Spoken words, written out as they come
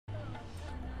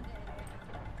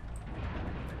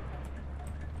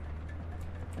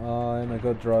I'm a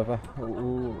good driver.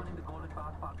 Ooh.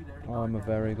 I'm a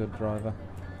very good driver.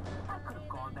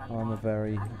 I'm a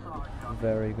very,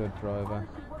 very good driver.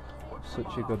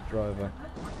 Such a good driver.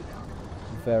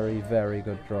 Very, very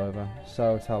good driver.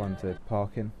 So talented.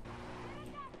 Parking.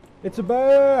 It's a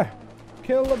bear!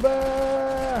 Kill the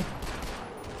bear!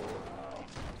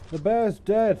 The bear's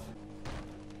dead.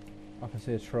 I can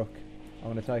see a truck. I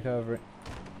want to take over it.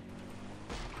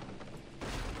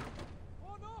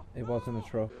 It wasn't a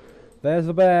truck. There's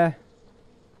the bear.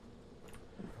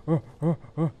 Oh, oh,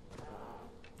 oh.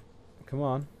 Come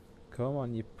on. Come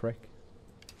on, you prick.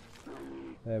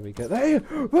 There we go. There you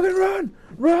fucking run!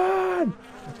 Run!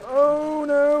 Oh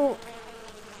no!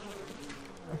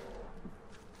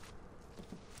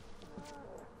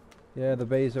 Yeah, the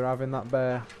bees are having that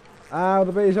bear. Ow,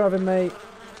 the bees are having me.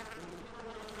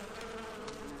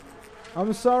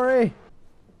 I'm sorry.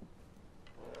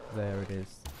 There it is.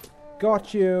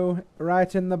 Got you.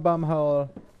 Right in the bum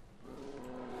hole.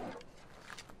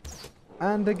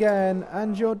 And again.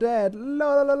 And you're dead.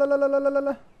 La la la la la la la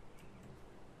la.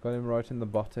 Got him right in the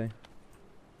body.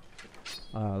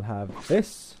 I'll have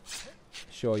this.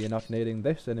 Sure you're not needing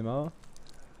this anymore.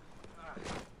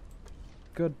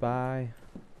 Goodbye.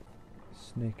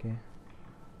 Sneaky.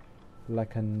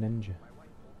 Like a ninja.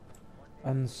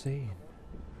 Unseen.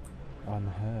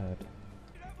 Unheard.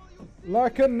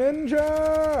 Like a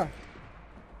ninja!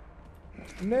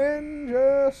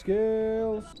 Ninja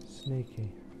skills!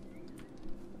 Sneaky.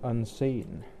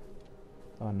 Unseen.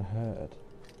 Unheard.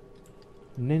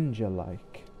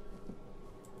 Ninja-like.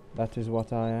 That is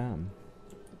what I am.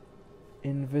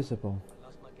 Invisible.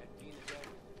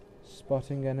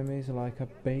 Spotting enemies like a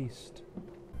beast.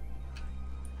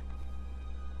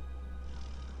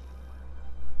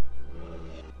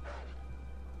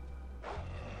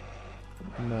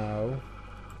 No.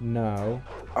 No.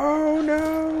 Oh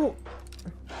no!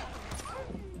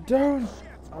 Don't!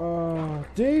 Oh,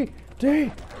 D!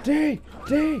 D! D!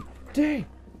 D! D!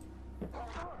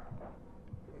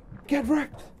 Get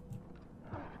wrecked!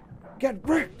 Get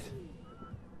wrecked!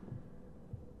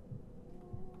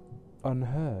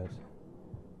 Unheard.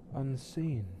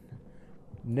 Unseen.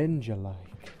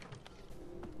 Ninja-like.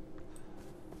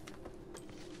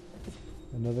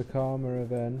 Another karma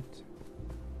event.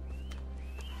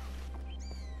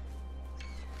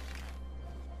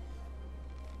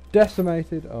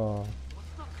 Decimated. Oh.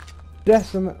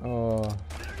 Oh.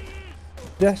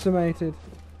 Decimated.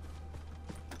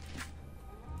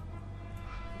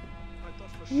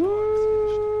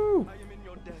 Woo!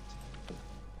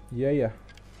 Yeah, yeah.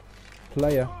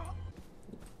 Player.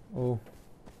 Oh.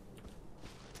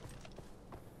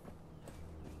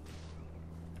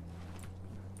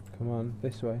 Come on,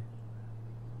 this way.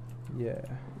 Yeah.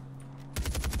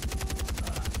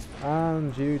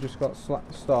 And you just got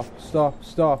slapped. Stop, stop,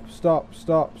 stop, stop,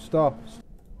 stop, stop.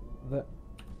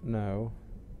 No.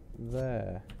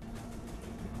 There.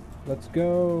 Let's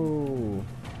go.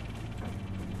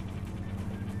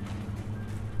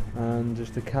 And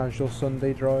just a casual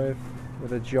Sunday drive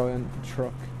with a giant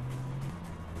truck.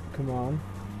 Come on.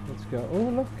 Let's go. Oh,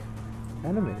 look.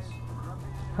 Enemies.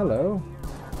 Hello.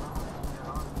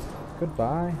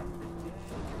 Goodbye.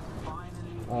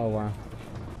 Oh, wow.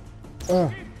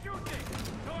 Ugh.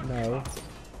 No.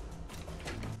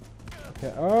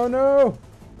 Okay. Oh no!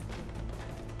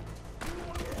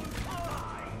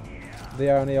 The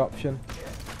only option.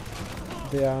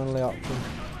 The only option.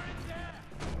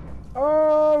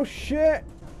 Oh shit!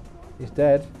 He's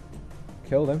dead.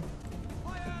 Killed him.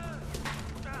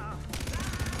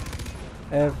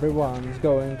 Everyone's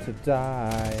going to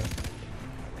die.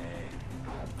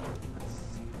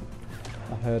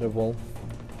 I heard a wolf.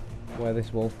 Where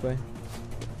this wolf be?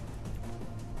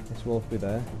 This wolf be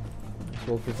there. This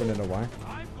wolf is running away.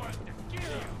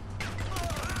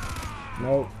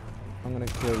 Nope. I'm gonna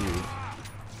kill you.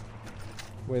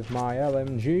 With my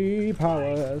LMG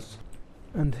powers.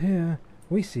 And here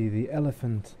we see the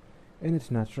elephant in its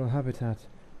natural habitat,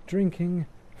 drinking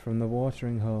from the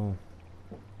watering hole.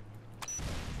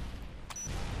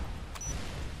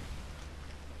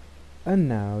 And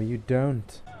now you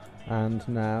don't. And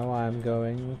now I'm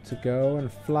going to go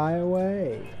and fly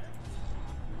away.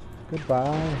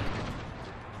 Goodbye.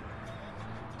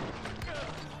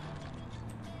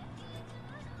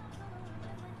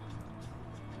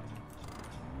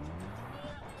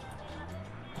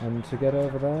 And to get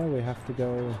over there we have to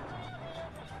go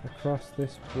across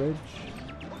this bridge.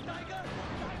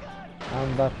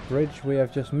 And that bridge we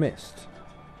have just missed.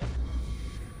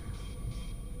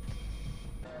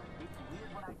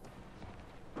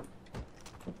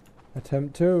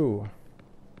 Attempt 2.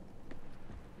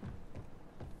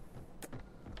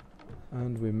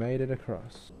 And we made it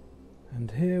across. And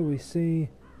here we see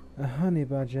a honey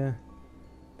badger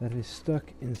that is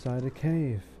stuck inside a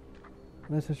cave.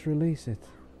 Let us release it.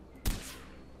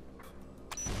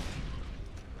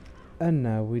 And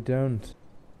now we don't.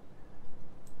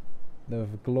 The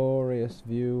glorious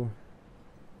view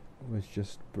was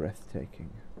just breathtaking.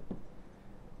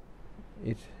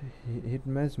 It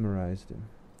mesmerized him.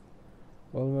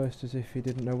 Almost as if he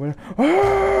didn't know where...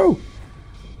 Oh!